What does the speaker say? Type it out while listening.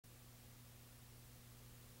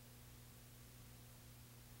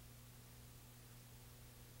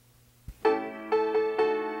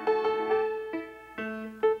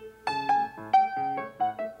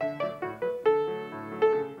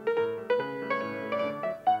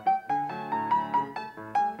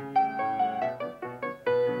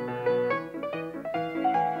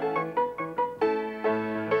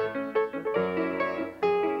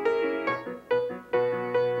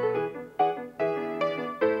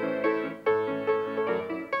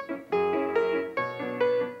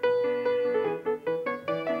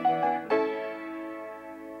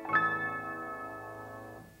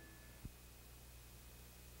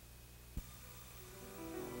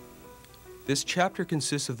This chapter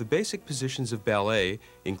consists of the basic positions of ballet,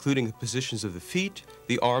 including the positions of the feet,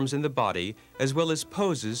 the arms, and the body, as well as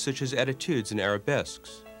poses such as attitudes and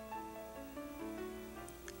arabesques.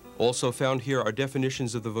 Also found here are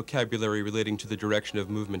definitions of the vocabulary relating to the direction of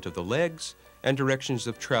movement of the legs and directions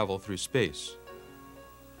of travel through space.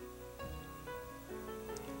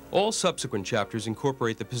 All subsequent chapters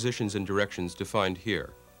incorporate the positions and directions defined here.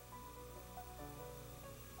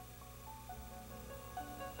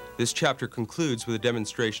 This chapter concludes with a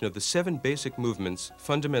demonstration of the 7 basic movements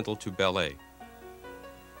fundamental to ballet.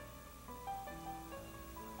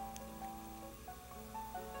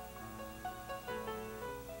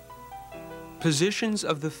 Positions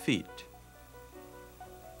of the feet.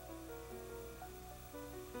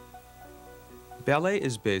 Ballet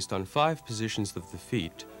is based on 5 positions of the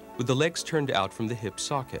feet, with the legs turned out from the hip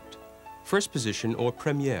socket. First position, or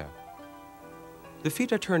première. The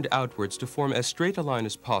feet are turned outwards to form as straight a line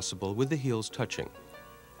as possible with the heels touching.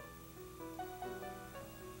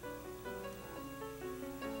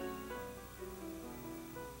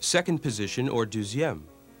 Second position, or deuxième.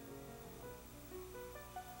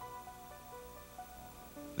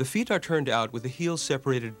 The feet are turned out with the heels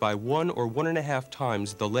separated by 1 or 1.5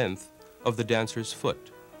 times the length of the dancer's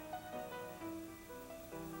foot.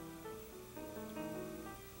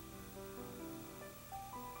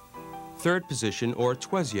 Third position, or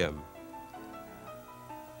troisième.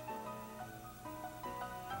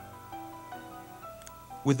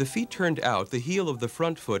 With the feet turned out, the heel of the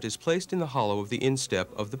front foot is placed in the hollow of the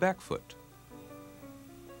instep of the back foot.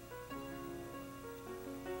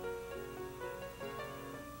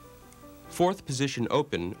 Fourth position,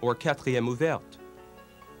 open, or quatrième ouverte.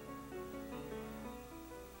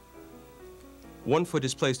 One foot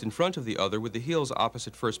is placed in front of the other with the heels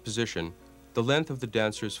opposite first position, the length of the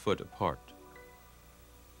dancer's foot apart.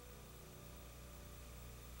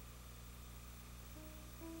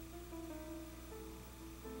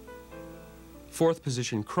 Fourth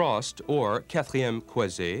position, crossed, or quatrième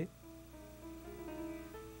croisée.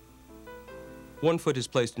 One foot is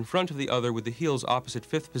placed in front of the other with the heels opposite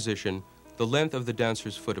fifth position, the length of the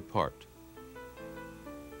dancer's foot apart.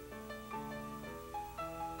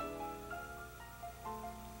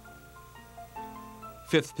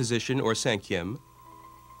 Fifth position, or cinquième.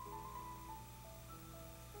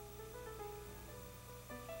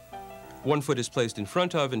 One foot is placed in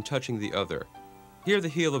front of and touching the other. Here the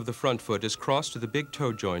heel of the front foot is crossed to the big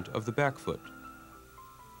toe joint of the back foot.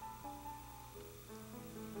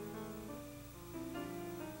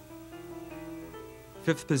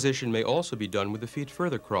 Fifth position may also be done with the feet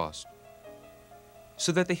further crossed,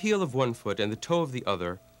 so that the heel of one foot and the toe of the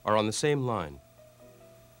other are on the same line.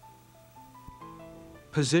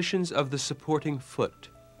 Positions of the supporting foot.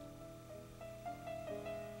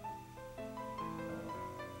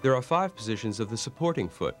 There are 5 positions of the supporting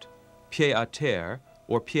foot: pied à terre,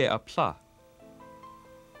 or pied à plat,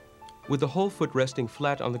 with the whole foot resting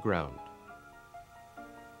flat on the ground.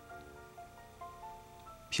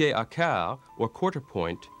 Pied à quart, or quarter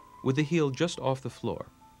point, with the heel just off the floor.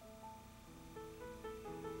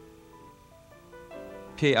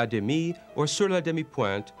 Pied à demi, or sur la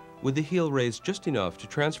demi-pointe, with the heel raised just enough to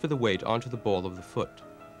transfer the weight onto the ball of the foot.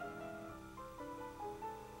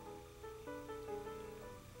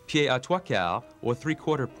 Pied à trois quarts, or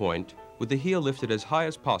three-quarter point, with the heel lifted as high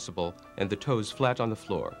as possible and the toes flat on the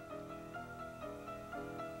floor.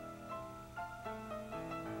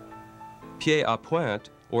 Pied à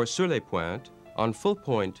pointe, or sur les pointes, on full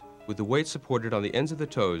point, with the weight supported on the ends of the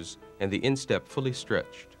toes and the instep fully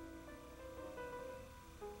stretched.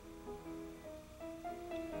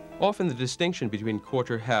 Often the distinction between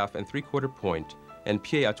quarter, half, and three-quarter point and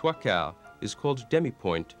pied à trois quarts is called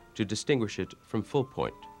demi-point to distinguish it from full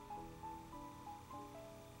point.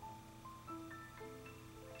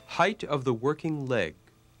 Height of the working leg.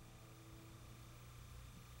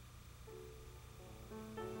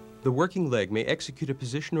 The working leg may execute a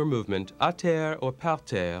position or movement à terre or par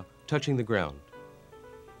terre, touching the ground.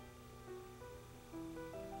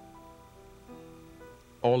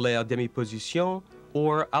 En l'air demi-position,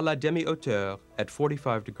 or à la demi-hauteur at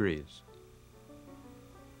 45 degrees.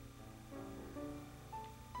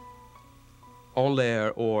 En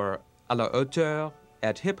l'air, or à la hauteur,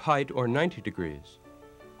 at hip height or 90 degrees.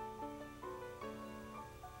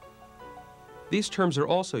 These terms are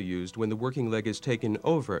also used when the working leg is taken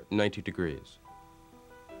over 90 degrees.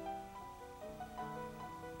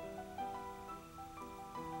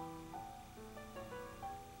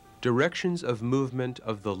 Directions of movement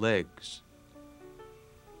of the legs.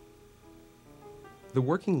 The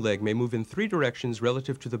working leg may move in 3 directions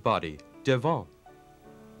relative to the body: devant,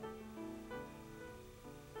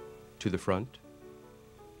 to the front.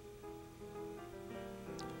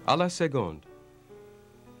 À la seconde.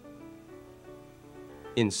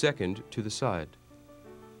 In second, to the side.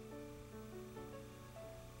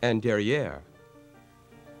 And derrière,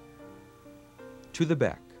 to the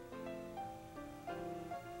back.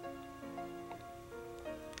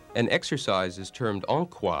 An exercise is termed en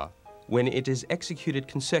croix when it is executed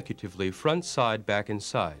consecutively front, side, back, and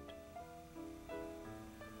side.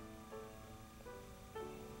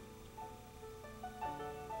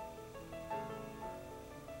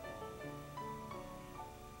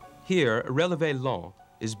 Here, relevé lent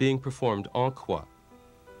is being performed en croix.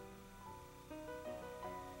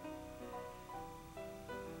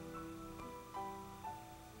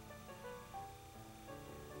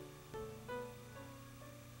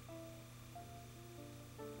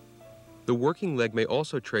 The working leg may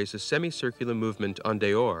also trace a semicircular movement en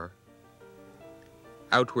dehors,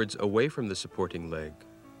 outwards away from the supporting leg,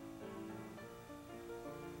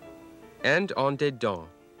 and en dedans,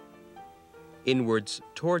 inwards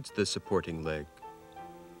towards the supporting leg.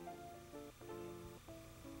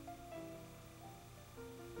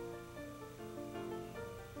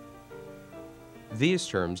 These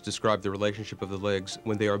terms describe the relationship of the legs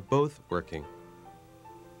when they are both working.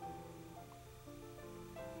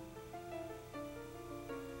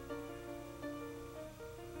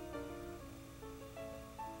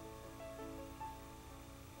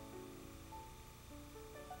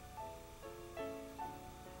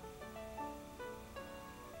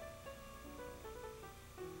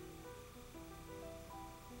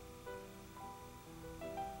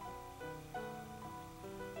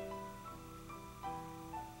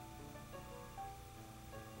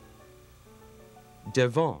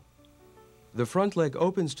 Devant. The front leg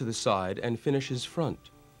opens to the side and finishes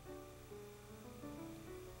front.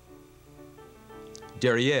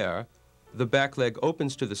 Derrière. The back leg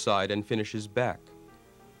opens to the side and finishes back.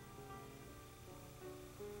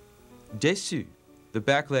 Dessus. The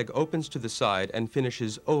back leg opens to the side and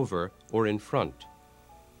finishes over or in front.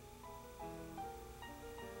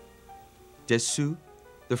 Dessous.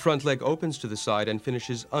 The front leg opens to the side and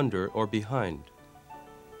finishes under or behind.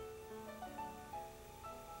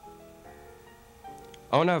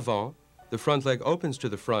 En avant, the front leg opens to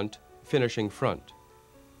the front, finishing front.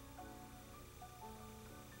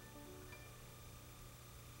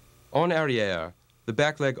 En arrière, the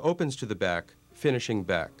back leg opens to the back, finishing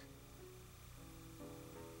back.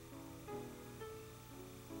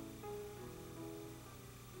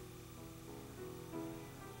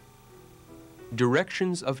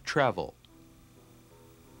 Directions of travel.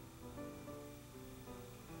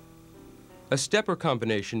 A step or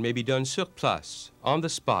combination may be done sur place, on the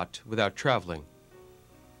spot, without traveling.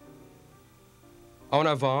 En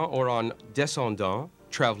avant or en descendant,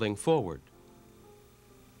 traveling forward.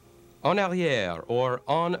 En arrière or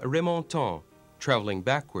en remontant, traveling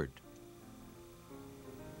backward.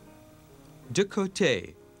 De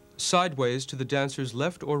côté, sideways to the dancer's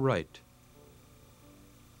left or right.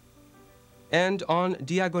 And en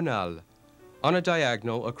diagonale, on a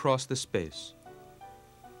diagonal across the space.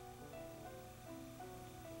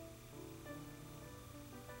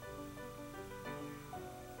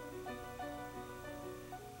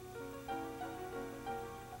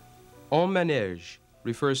 En manège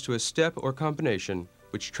refers to a step or combination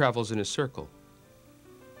which travels in a circle.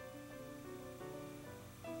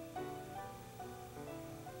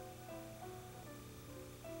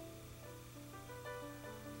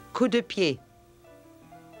 Coup de pied.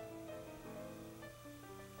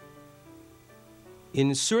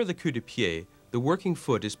 In sur the coup de pied, the working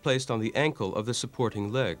foot is placed on the ankle of the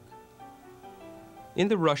supporting leg. In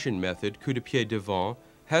the Russian method, coup de pied devant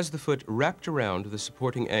has the foot wrapped around the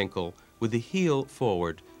supporting ankle with the heel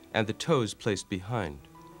forward and the toes placed behind.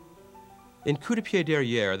 In coup de pied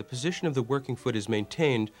derrière, the position of the working foot is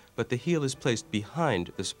maintained, but the heel is placed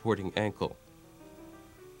behind the supporting ankle.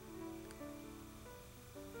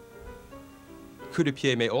 Coup de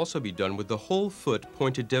pied may also be done with the whole foot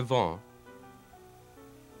pointed devant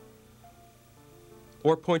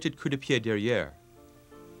or pointed coup de pied derrière.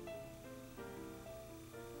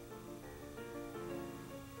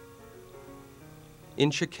 In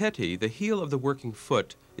Cecchetti, the heel of the working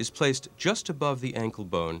foot is placed just above the ankle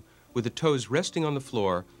bone, with the toes resting on the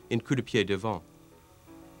floor in coup de pied devant.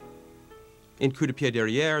 In coup de pied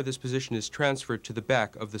derrière, this position is transferred to the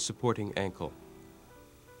back of the supporting ankle.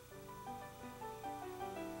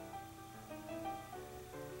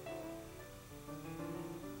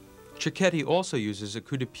 Cecchetti also uses a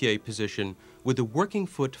coup de pied position with the working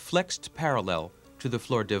foot flexed parallel to the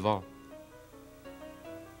floor devant.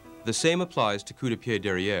 The same applies to coup de pied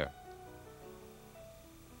derrière.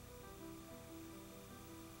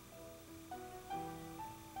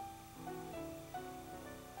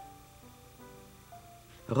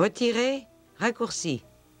 Retiré, raccourci.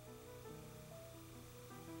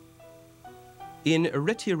 In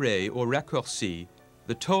retiré or raccourci,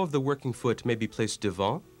 the toe of the working foot may be placed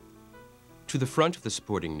devant, to the front of the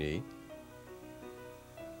supporting knee,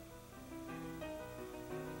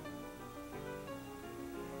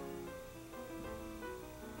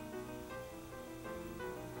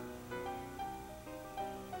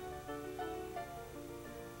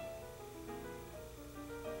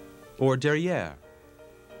 or derrière,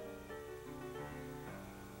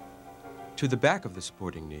 to the back of the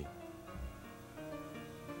supporting knee.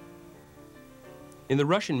 In the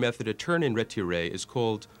Russian method, a turn in retiré is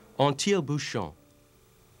called en tire-bouchon.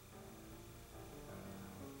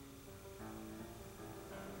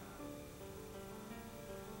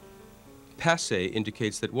 Passé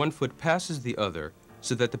indicates that one foot passes the other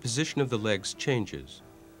so that the position of the legs changes.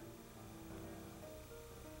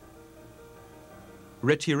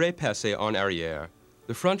 Retiré passé en arrière,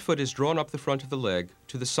 the front foot is drawn up the front of the leg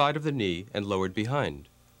to the side of the knee and lowered behind.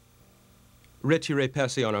 Retiré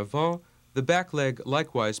passé en avant, the back leg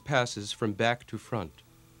likewise passes from back to front.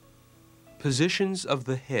 Positions of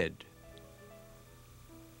the head.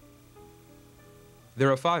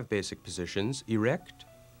 There are 5 basic positions: erect,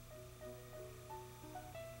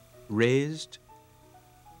 raised,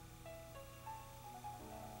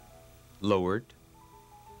 lowered,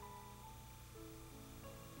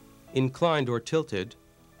 inclined or tilted,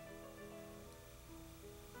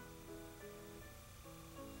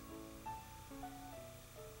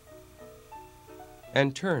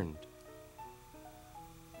 and turned.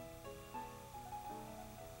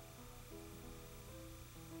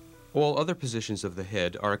 All other positions of the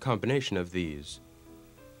head are a combination of these.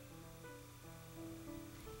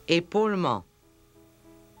 Épaulement.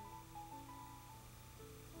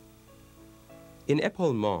 In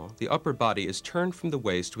épaulement, the upper body is turned from the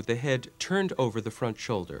waist with the head turned over the front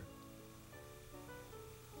shoulder.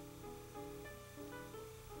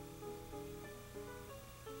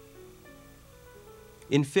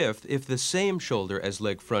 In fifth, if the same shoulder as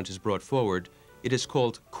leg front is brought forward, it is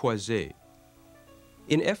called croisé.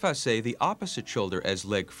 In effacé, the opposite shoulder as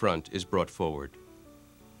leg front is brought forward.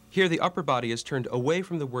 Here, the upper body is turned away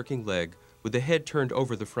from the working leg with the head turned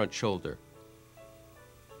over the front shoulder.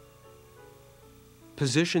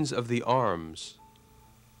 Positions of the arms.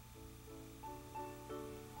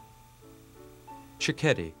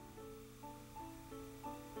 Cecchetti.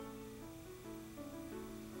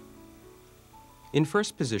 In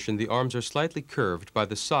first position, the arms are slightly curved by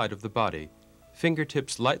the side of the body,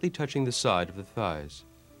 fingertips lightly touching the side of the thighs.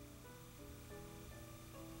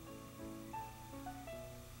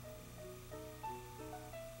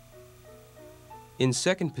 In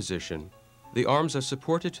second position, the arms are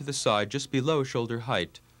supported to the side just below shoulder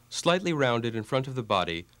height, slightly rounded in front of the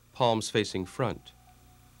body, palms facing front.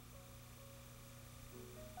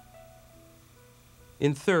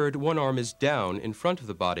 In third, one arm is down in front of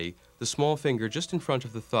the body, the small finger just in front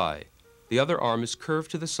of the thigh. The other arm is curved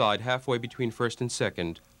to the side halfway between first and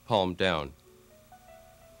second, palm down.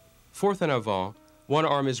 Fourth en avant, one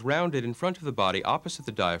arm is rounded in front of the body opposite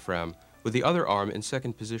the diaphragm, with the other arm in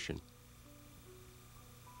second position.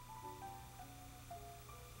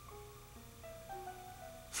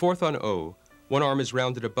 Fourth on O, one arm is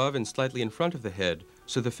rounded above and slightly in front of the head,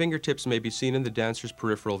 so the fingertips may be seen in the dancer's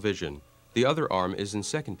peripheral vision. The other arm is in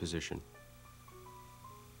second position.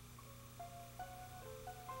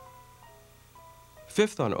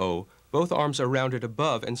 Fifth on O, both arms are rounded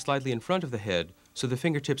above and slightly in front of the head, so the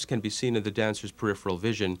fingertips can be seen in the dancer's peripheral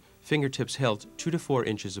vision, fingertips held 2 to 4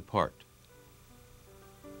 inches apart.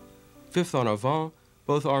 Fifth en avant,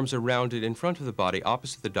 both arms are rounded in front of the body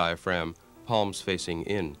opposite the diaphragm, palms facing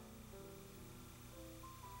in.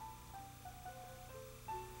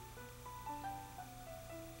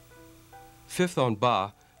 Fifth en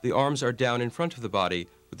bas, the arms are down in front of the body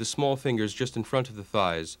with the small fingers just in front of the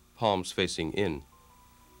thighs, palms facing in.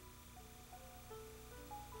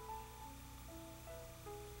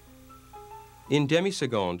 In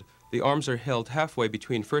demi-seconde, the arms are held halfway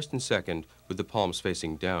between first and second with the palms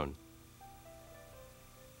facing down.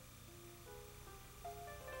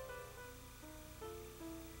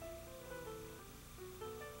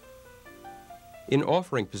 In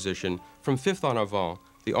offering position, from fifth en avant,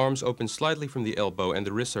 the arms open slightly from the elbow and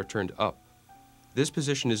the wrists are turned up. This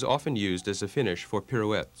position is often used as a finish for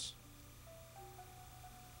pirouettes.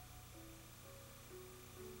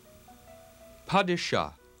 Pas de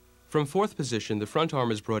chat. From fourth position, the front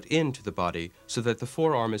arm is brought into the body so that the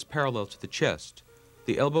forearm is parallel to the chest.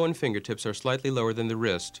 The elbow and fingertips are slightly lower than the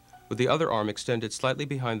wrist, with the other arm extended slightly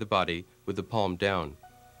behind the body with the palm down.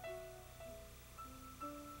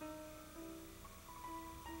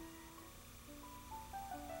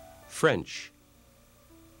 French.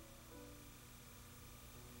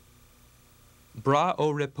 Bras au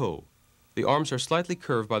repos. The arms are slightly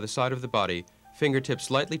curved by the side of the body, fingertips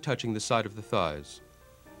lightly touching the side of the thighs.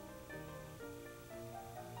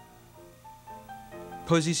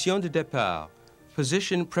 Position de départ.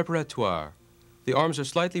 Position préparatoire. The arms are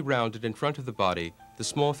slightly rounded in front of the body, the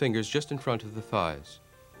small fingers just in front of the thighs.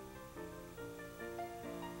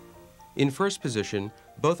 In first position,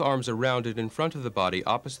 both arms are rounded in front of the body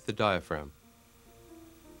opposite the diaphragm.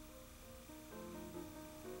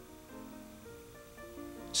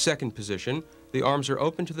 Second position, the arms are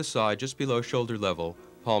open to the side just below shoulder level,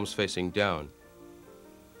 palms facing down.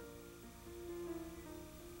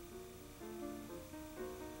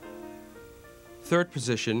 Third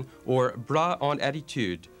position, or bras en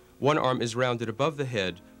attitude, one arm is rounded above the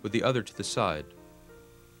head with the other to the side.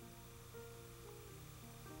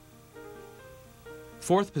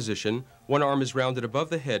 Fourth position, one arm is rounded above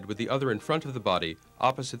the head with the other in front of the body,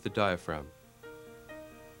 opposite the diaphragm.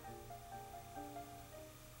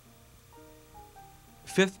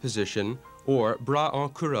 Fifth position, or bras en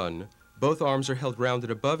couronne, both arms are held rounded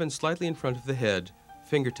above and slightly in front of the head,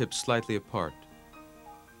 fingertips slightly apart.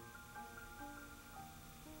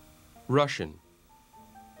 Russian.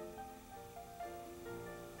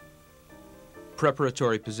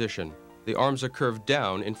 Preparatory position. The arms are curved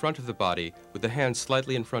down in front of the body with the hands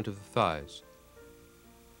slightly in front of the thighs.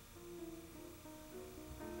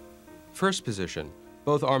 First position.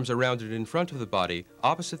 Both arms are rounded in front of the body,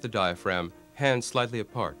 opposite the diaphragm, hands slightly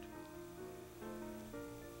apart.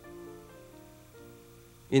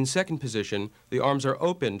 In second position, the arms are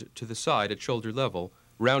opened to the side at shoulder level,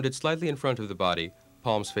 rounded slightly in front of the body,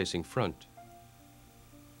 palms facing front.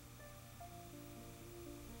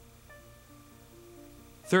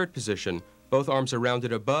 Third position, both arms are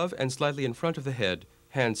rounded above and slightly in front of the head,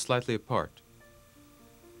 hands slightly apart.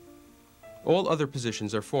 All other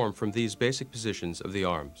positions are formed from these basic positions of the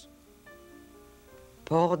arms.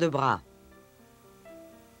 Port de bras.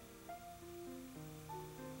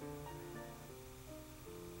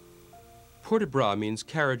 Port de bras means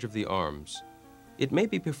carriage of the arms. It may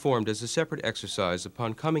be performed as a separate exercise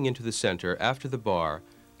upon coming into the center after the bar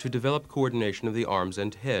to develop coordination of the arms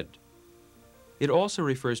and head. It also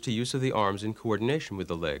refers to use of the arms in coordination with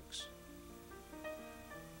the legs.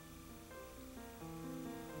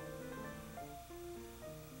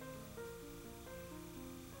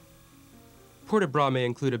 Port de bras may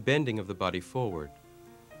include a bending of the body forward.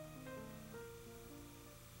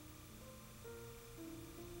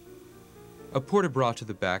 A port de bras to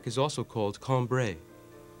the back is also called cambré.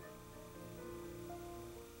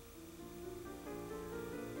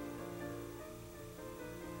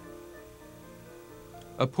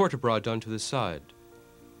 A port de bras done to the side.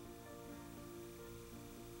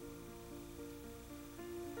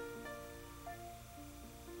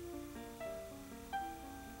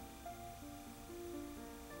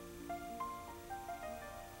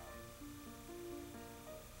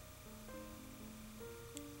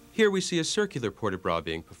 Here we see a circular port de bras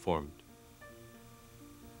being performed.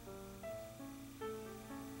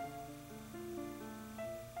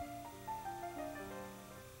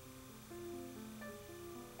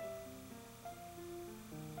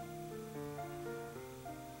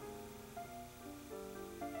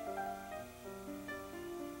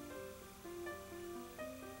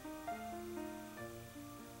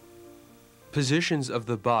 Positions of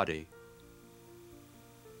the body.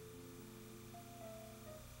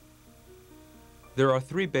 There are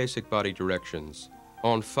three basic body directions: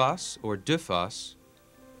 en face or de face,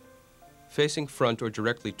 facing front or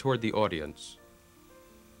directly toward the audience,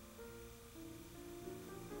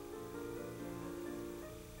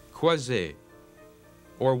 croisé,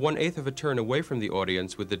 or 1/8 of a turn away from the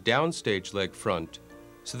audience with the downstage leg front,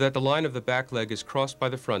 so that the line of the back leg is crossed by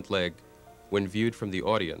the front leg when viewed from the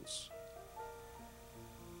audience.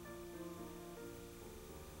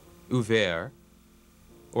 Ouvert,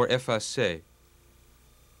 or effacé.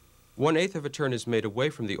 1/8 of a turn is made away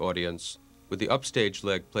from the audience with the upstage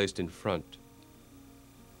leg placed in front.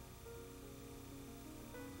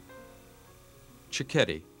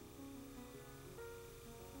 Cicchetti.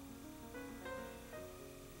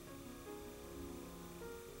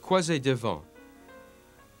 Croisé devant.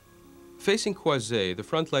 Facing croisé, the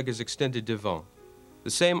front leg is extended devant. The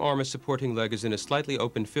same arm as supporting leg is in a slightly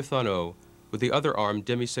open fifth en haut, with the other arm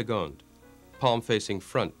demi-seconde, palm facing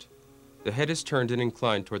front. The head is turned and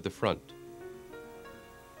inclined toward the front.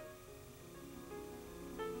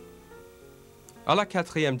 À la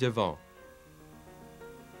quatrième devant.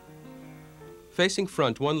 Facing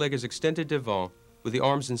front, one leg is extended devant, with the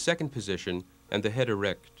arms in second position and the head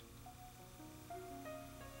erect.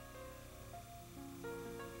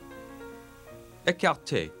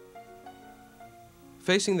 Écarté.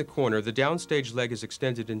 Facing the corner, the downstage leg is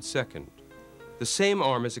extended in second. The same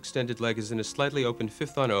arm as extended leg is in a slightly open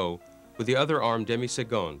fifth on O, with the other arm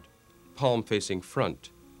demi-seconde, palm facing front.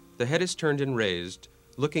 The head is turned and raised,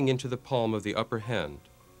 looking into the palm of the upper hand.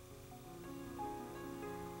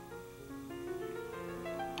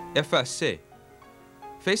 Effacé.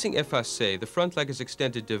 Facing effacé, the front leg is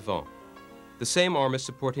extended devant. The same arm as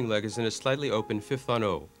supporting leg is in a slightly open fifth on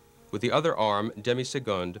O, with the other arm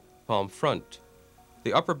demi-seconde, palm front.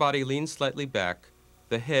 The upper body leans slightly back,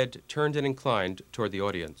 the head turned and inclined toward the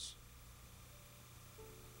audience.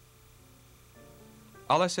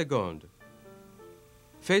 À la seconde.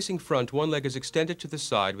 Facing front, one leg is extended to the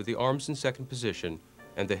side with the arms in second position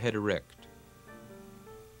and the head erect.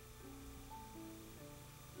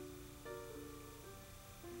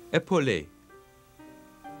 Épaulé.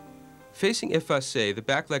 Facing effacé, the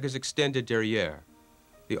back leg is extended derrière.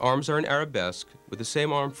 The arms are in arabesque with the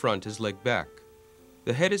same arm front as leg back.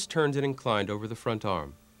 The head is turned and inclined over the front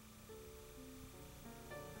arm.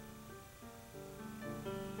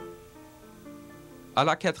 À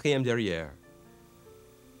la quatrième derrière.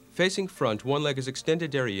 Facing front, one leg is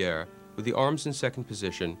extended derrière with the arms in second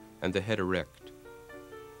position and the head erect.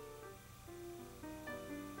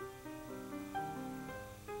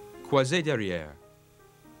 Croisé derrière.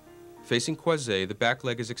 Facing croisé, the back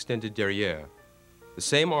leg is extended derrière. The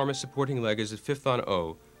same arm as supporting leg is at fifth on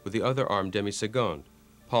O, with the other arm demi-seconde,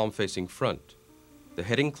 palm facing front. The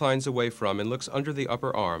head inclines away from and looks under the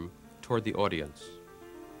upper arm toward the audience.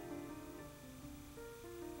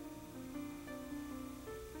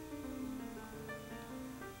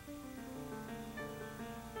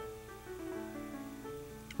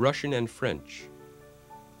 Russian and French.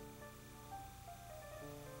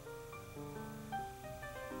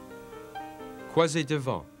 Croisé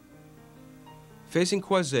devant. Facing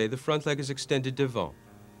croisé, the front leg is extended devant.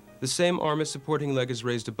 The same arm as supporting leg is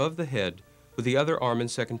raised above the head with the other arm in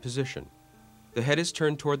second position. The head is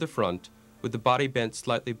turned toward the front with the body bent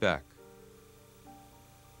slightly back.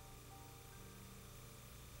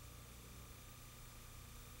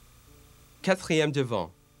 Quatrième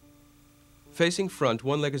devant. Facing front,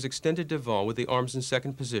 one leg is extended devant with the arms in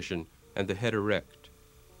second position and the head erect.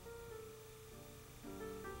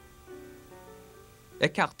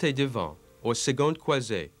 Écarté devant, or seconde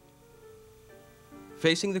croisée.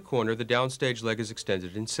 Facing the corner, the downstage leg is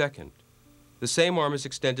extended in second. The same arm as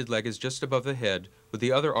extended leg is just above the head with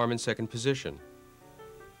the other arm in second position.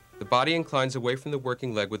 The body inclines away from the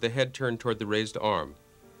working leg with the head turned toward the raised arm.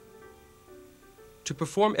 To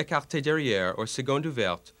perform écarté derrière or seconde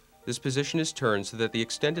ouverte, this position is turned so that the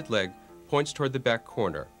extended leg points toward the back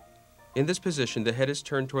corner. In this position, the head is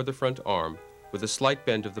turned toward the front arm with a slight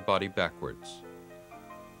bend of the body backwards.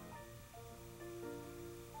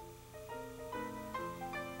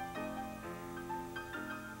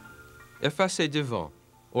 Effacé devant,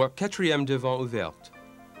 or quatrième devant ouverte.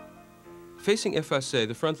 Facing effacé,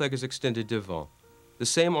 the front leg is extended devant. The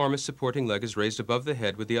same arm as supporting leg is raised above the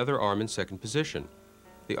head with the other arm in second position.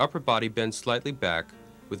 The upper body bends slightly back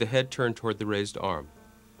with the head turned toward the raised arm.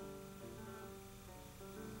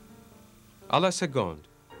 À la seconde.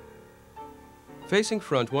 Facing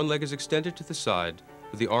front, one leg is extended to the side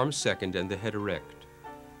with the arms second and the head erect.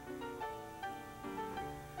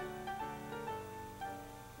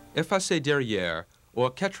 Effacé derrière,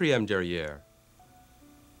 or quatrième derrière.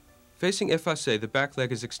 Facing effacé, the back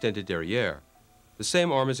leg is extended derrière. The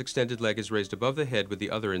same arm as extended leg is raised above the head with the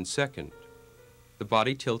other in second. The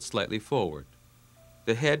body tilts slightly forward.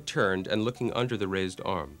 The head turned and looking under the raised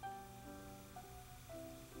arm.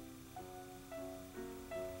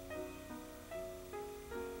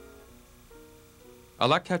 À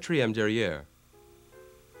la quatrième derrière.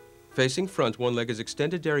 Facing front, one leg is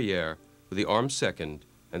extended derrière with the arm second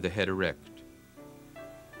and the head erect.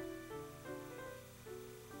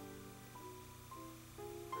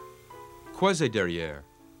 Croisé derrière.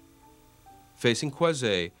 Facing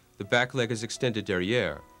croisé, the back leg is extended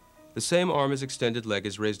derrière. The same arm as extended leg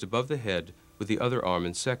is raised above the head with the other arm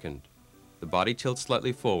in second. The body tilts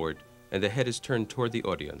slightly forward and the head is turned toward the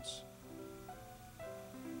audience.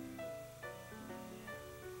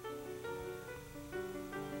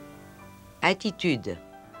 Attitude.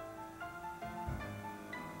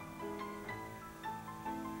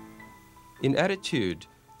 In attitude,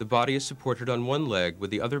 the body is supported on one leg with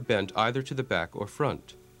the other bent either to the back or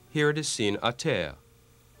front. Here it is seen à terre.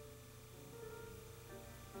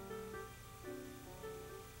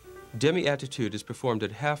 Demi-attitude is performed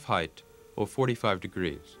at half height or 45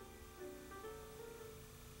 degrees.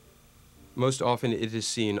 Most often it is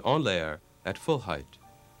seen en l'air at full height.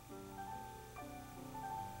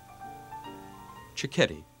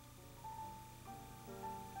 Cecchetti.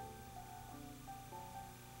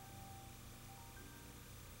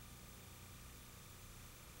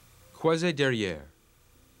 Croisé derrière.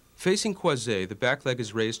 Facing croisé, the back leg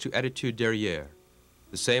is raised to attitude derrière.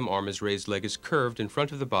 The same arm as raised leg is curved in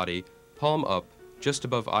front of the body, palm up, just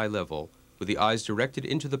above eye level, with the eyes directed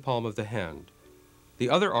into the palm of the hand.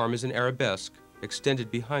 The other arm is an arabesque,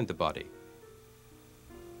 extended behind the body.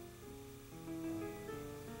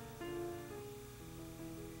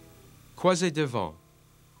 Croisé devant.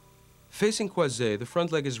 Facing croisé, the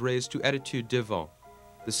front leg is raised to attitude devant.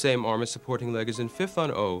 The same arm as supporting leg is in fifth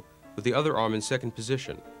on O, with the other arm in second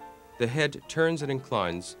position. The head turns and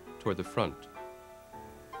inclines toward the front.